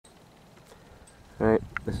Alright,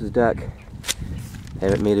 this is Doc.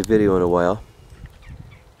 Haven't made a video in a while.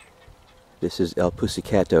 This is El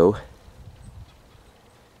Pusicato.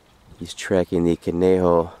 He's tracking the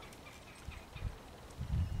conejo.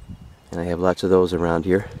 And I have lots of those around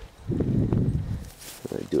here. I'm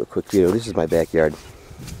going to do a quick video. This is my backyard.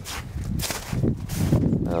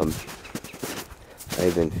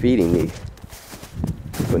 I've been feeding the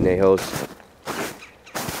conejos,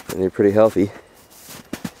 and they're pretty healthy.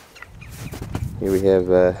 Here we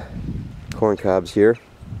have corn cobs here,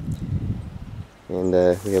 and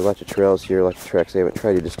we have lots of trails here, lots of tracks. I haven't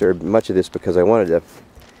tried to disturb much of this because I wanted to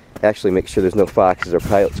actually make sure there's no foxes or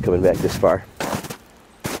coyotes coming back this far.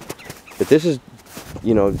 But this is,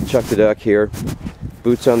 you know, Chuck the Duck here,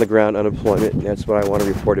 boots on the ground unemployment, and that's what I want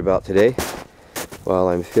to report about today while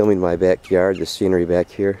I'm filming my backyard, the scenery back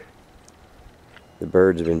here. The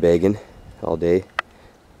birds have been begging all day.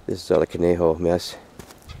 This is all the conejo mess.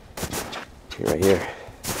 Right here.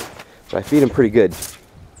 But I feed them pretty good.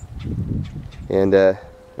 And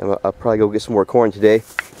I'll probably go get some more corn today.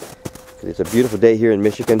 It's a beautiful day here in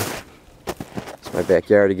Michigan. It's my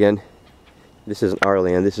backyard again. This isn't our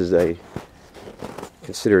land. This is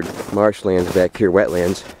considered marshlands back here,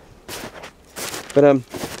 wetlands. But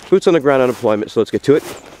boots on the ground unemployment, so let's get to it.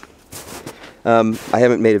 I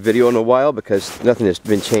haven't made a video in a while because nothing has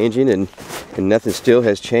been changing, and nothing still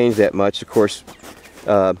has changed that much. Of course,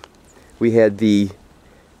 we had the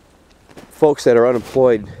folks that are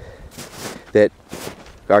unemployed that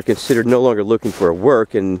are considered no longer looking for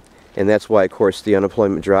work, and that's why, of course, the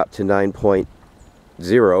unemployment dropped to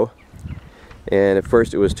 9.0. And at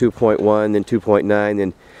first it was 2.1, then 2.9,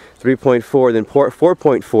 then 3.4, then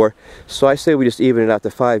 4.4. So I say we just even it out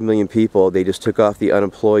to 5 million people. They just took off the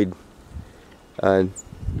unemployed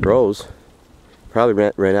rows,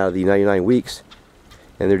 probably ran out of the 99 weeks,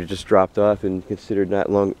 and they're just dropped off and considered not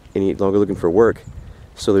any longer looking for work.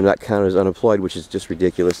 So they're not counted as unemployed, which is just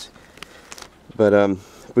ridiculous. But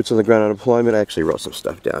boots on the ground unemployment, I actually wrote some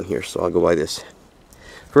stuff down here, so I'll go by this.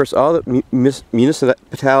 First, all the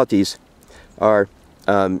municipalities are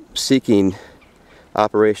seeking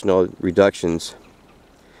operational reductions,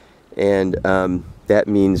 and that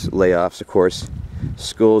means layoffs, of course.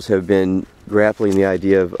 Schools have been grappling the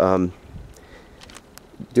idea of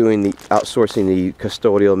outsourcing the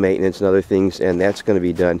custodial maintenance and other things, and that's going to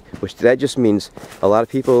be done, which that just means a lot of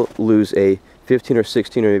people lose a $15 or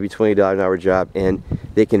 $16 or maybe $20 an hour job, and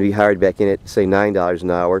they can be hired back in at, say, $9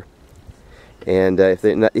 an hour. And if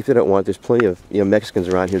they don't want, there's plenty of Mexicans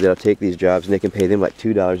around here that'll take these jobs, and they can pay them like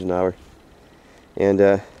 $2 an hour. And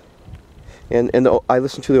I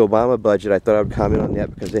listened to the Obama budget. I thought I would comment on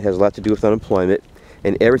that because it has a lot to do with unemployment,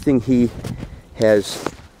 and everything he has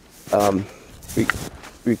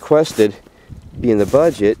requested be in the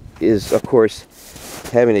budget is, of course,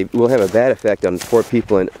 will have a bad effect on poor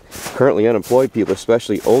people and currently unemployed people,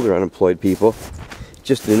 especially older unemployed people.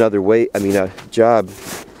 Just another way, a job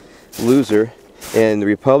loser. And the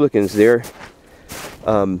Republicans, their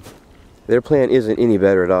plan isn't any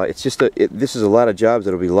better at all. It's just this is a lot of jobs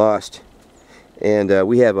that will be lost. And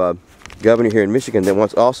we have a governor here in Michigan that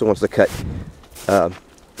also wants to cut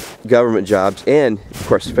government jobs, and of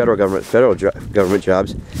course federal government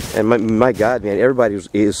jobs. And my God, man, everybody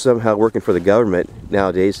is somehow working for the government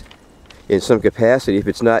nowadays in some capacity. If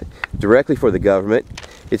it's not directly for the government,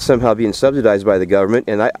 it's somehow being subsidized by the government.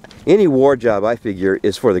 And any war job, I figure,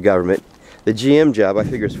 is for the government. The GM job, I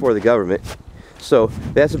figure, is for the government. So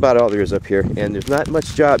that's about all there is up here. And there's not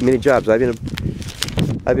many jobs. I've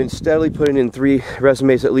been steadily putting in 3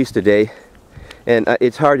 resumes at least a day. And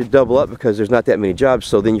it's hard to double up because there's not that many jobs.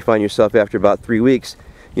 So then you find yourself after about 3 weeks,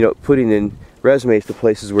 putting in resumes to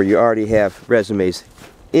places where you already have resumes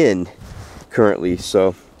in currently.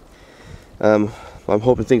 So I'm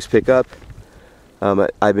hoping things pick up.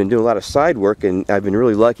 I've been doing a lot of side work, and I've been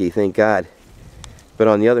really lucky, thank God. But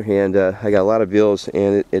on the other hand, I got a lot of bills,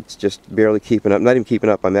 and it's just barely keeping up. Not even keeping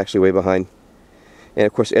up, I'm actually way behind. And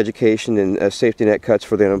of course, education and safety net cuts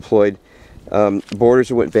for the unemployed.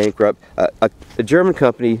 Borders went bankrupt. A German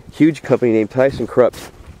company, huge company named ThyssenKrupp,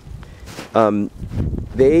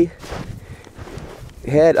 they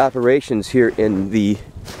had operations here in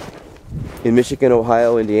Michigan,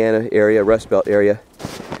 Ohio, Indiana area, Rust Belt area,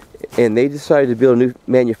 and they decided to build a new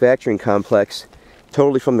manufacturing complex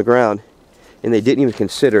totally from the ground, and they didn't even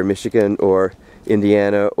consider Michigan or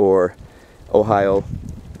Indiana or Ohio.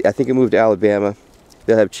 I think it moved to Alabama.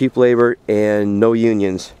 They'll have cheap labor and no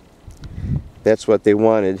unions. That's what they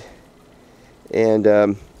wanted. And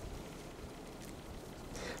of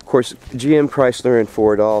course, GM, Chrysler, and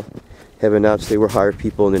Ford all have announced they will hire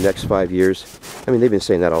people in the next 5 years. I mean, they've been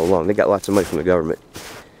saying that all along. They got lots of money from the government.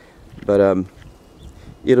 But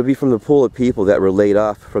it'll be from the pool of people that were laid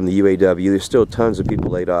off from the UAW. There's still tons of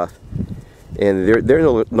people laid off, and they're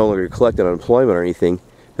no longer collecting unemployment or anything,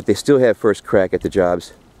 but they still have first crack at the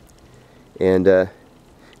jobs, and they'll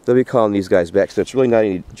be calling these guys back. So it's really not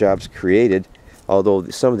any jobs created, although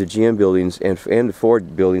some of the GM buildings and the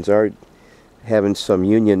Ford buildings are having some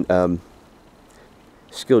union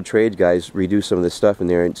skilled trade guys redo some of the stuff in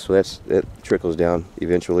there, and so that trickles down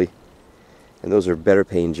eventually, and those are better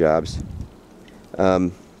paying jobs.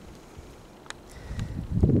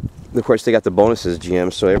 Of course, they got the bonuses,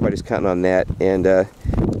 GM, so everybody's counting on that. And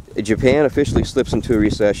Japan officially slips into a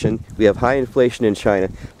recession. We have high inflation in China,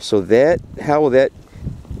 so how will that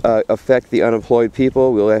affect the unemployed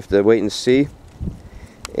people? We'll have to wait and see.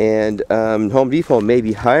 And Home Depot may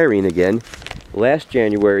be hiring again. Last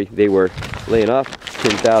January they were laying off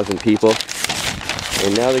 10,000 people,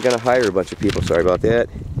 and now they're going to hire a bunch of people. Sorry about that.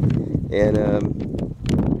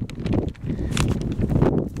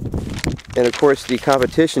 And of course, the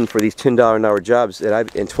competition for these $10 an hour jobs and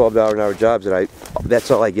 $12 an hour jobs that's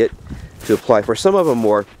all I get to apply for. Some of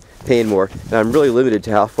them paying more, and I'm really limited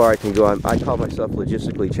to how far I can go. I call myself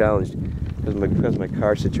logistically challenged because my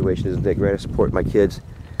car situation isn't that great. I support my kids,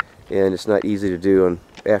 and it's not easy to do. And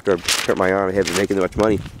after I hurt my arm, I haven't been making that much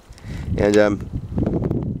money. And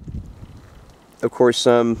of course,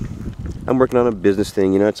 I'm working on a business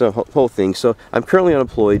thing. You know, it's a whole thing. So I'm currently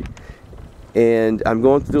unemployed, and I'm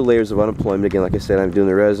going through the layers of unemployment again. Like I said, I'm doing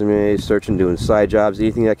the resume, searching, doing side jobs,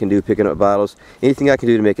 anything I can do, picking up bottles, anything I can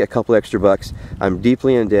do to make a couple extra bucks. I'm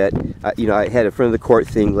deeply in debt. You know, I had a front of the court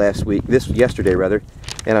thing yesterday rather,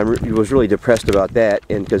 and I was really depressed about that.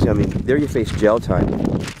 And because I mean, there you face jail time.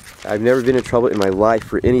 I've never been in trouble in my life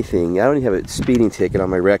for anything. I don't even have a speeding ticket on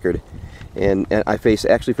my record, and I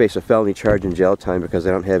actually face a felony charge in jail time because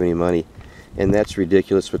I don't have any money. And that's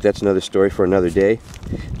ridiculous, but that's another story for another day.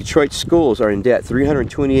 Detroit schools are in debt,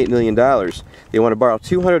 $328 million. They want to borrow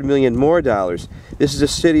 $200 million more. This is a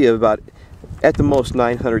city of about, at the most,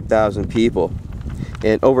 900,000 people.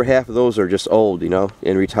 And over half of those are just old, you know,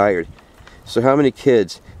 and retired. So how many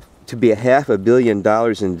kids to be $500 million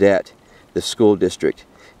in debt, the school district?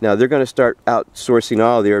 Now they're going to start outsourcing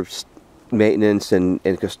all their maintenance and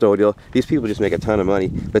custodial. These people just make a ton of money,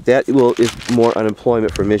 but that is more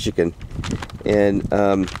unemployment for Michigan. And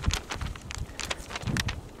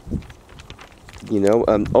you know,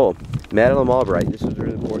 oh, Madeline Albright, this is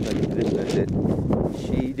really important. I get this.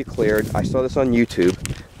 She declared, I saw this on YouTube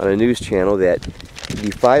on a news channel, that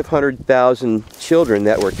the 500,000 children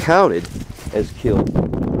that were counted as killed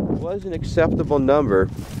was an acceptable number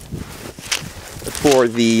for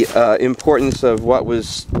the importance of what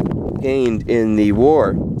was gained in the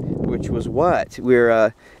war, which was what?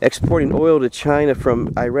 We're exporting oil to China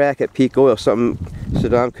from Iraq at peak oil, something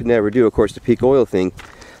Saddam could never do, of course, the peak oil thing.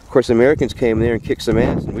 Of course, Americans came there and kicked some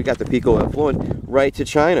ass, and we got the peak oil flowing right to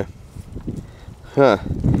China. Huh.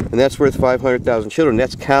 And that's worth 500,000 children.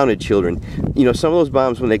 That's counted children. You know, some of those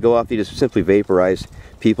bombs, when they go off, they just simply vaporize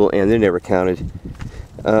people, and they're never counted.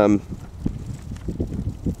 And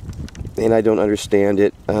I don't understand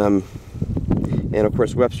it. And of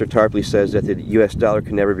course, Webster Tarpley says that the U.S. dollar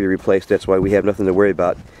can never be replaced. That's why we have nothing to worry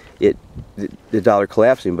about the dollar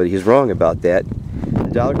collapsing. But he's wrong about that. The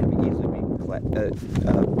dollar can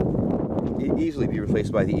easily be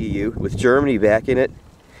replaced by the EU, with Germany backing it.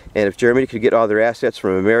 And if Germany could get all their assets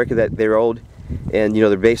from America that they're owed, and you know,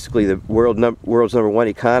 they're basically the world's #1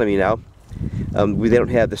 economy now. They don't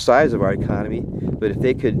have the size of our economy, but if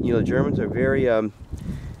they could, you know, the Germans are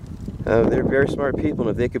they're very smart people,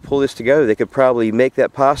 and if they could pull this together, they could probably make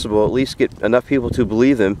that possible, at least get enough people to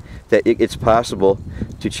believe them that it's possible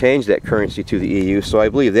to change that currency to the EU. So I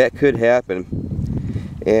believe that could happen,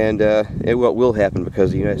 and what will happen,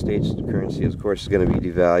 because the United States currency, of course, is going to be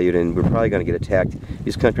devalued, and we're probably going to get attacked.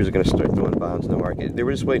 These countries are going to start throwing bombs in the market. They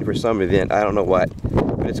were just waiting for some event, I don't know what,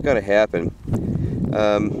 but it's going to happen.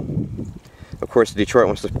 Of course, Detroit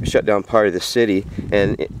wants to shut down part of the city,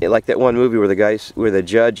 and like that one movie where the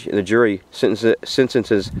judge and the jury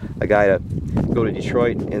sentences a guy to go to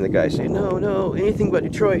Detroit, and the guy say, no, anything but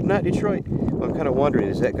Detroit, not Detroit. Well, I'm kind of wondering,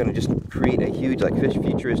 is that going to just create a huge, like,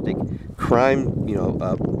 futuristic crime, you know,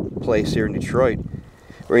 place here in Detroit,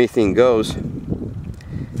 where anything goes?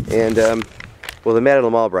 And well, the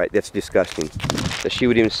Madeline Albright, that's disgusting that she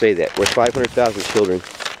would even say that. We're 500,000 children.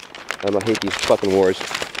 I hate these fucking wars.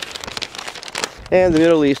 And the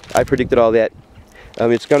Middle East, I predicted all that.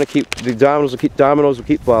 It's going to keep, the dominoes will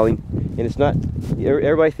keep falling, And it's not,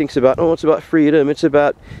 everybody thinks about, oh, it's about freedom, it's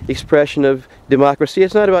about expression of democracy.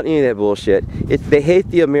 It's not about any of that bullshit. They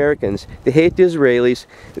hate the Americans, they hate the Israelis.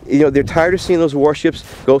 You know, they're tired of seeing those warships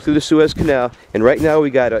go through the Suez Canal, and right now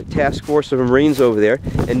we got a task force of Marines over there.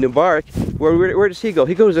 And Mubarak, where does he go?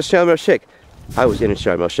 He goes to Sharm el-Sheikh. I was in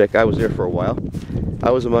Sharm el-Sheikh, I was there for a while.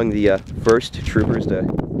 I was among the first troopers to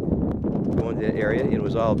go into that area. It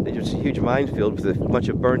was just a huge minefield with a bunch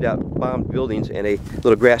of burned out, bombed buildings and a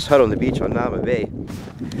little grass hut on the beach on Nama Bay.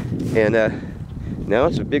 And now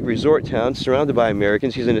it's a big resort town surrounded by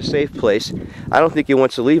Americans. He's in a safe place. I don't think he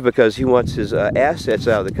wants to leave because he wants his assets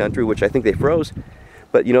out of the country, which I think they froze.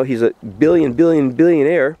 But you know, he's a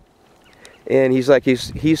billionaire, and he's like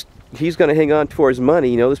he's going to hang on to his money.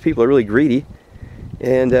 You know, those people are really greedy,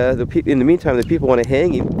 and in the meantime, the people want to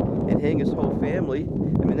hang him and hang his whole family.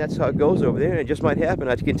 I mean, that's how it goes over there, and it just might happen.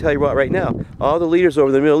 I can tell you right now, all the leaders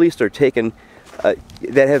over the Middle East are taking,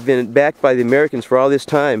 that have been backed by the Americans for all this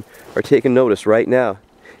time, are taking notice right now.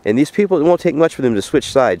 And these people, it won't take much for them to switch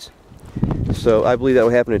sides. So I believe that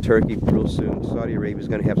will happen in Turkey real soon. Saudi Arabia is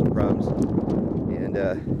going to have some problems. And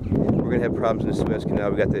we're going to have problems in the Suez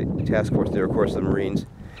Canal. We've got the task force there, of course, the Marines.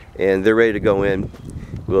 And they're ready to go in.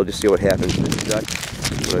 We'll just see what happens. I'm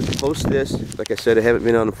going to post this. Like I said, I haven't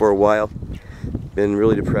been on them for a while. Been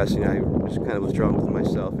really depressing. I was kind of withdrawn with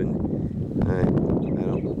myself, and I don't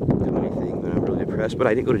do anything, but I'm really depressed. But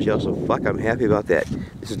I didn't go to jail, so fuck, I'm happy about that.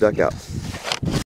 This is Duck out.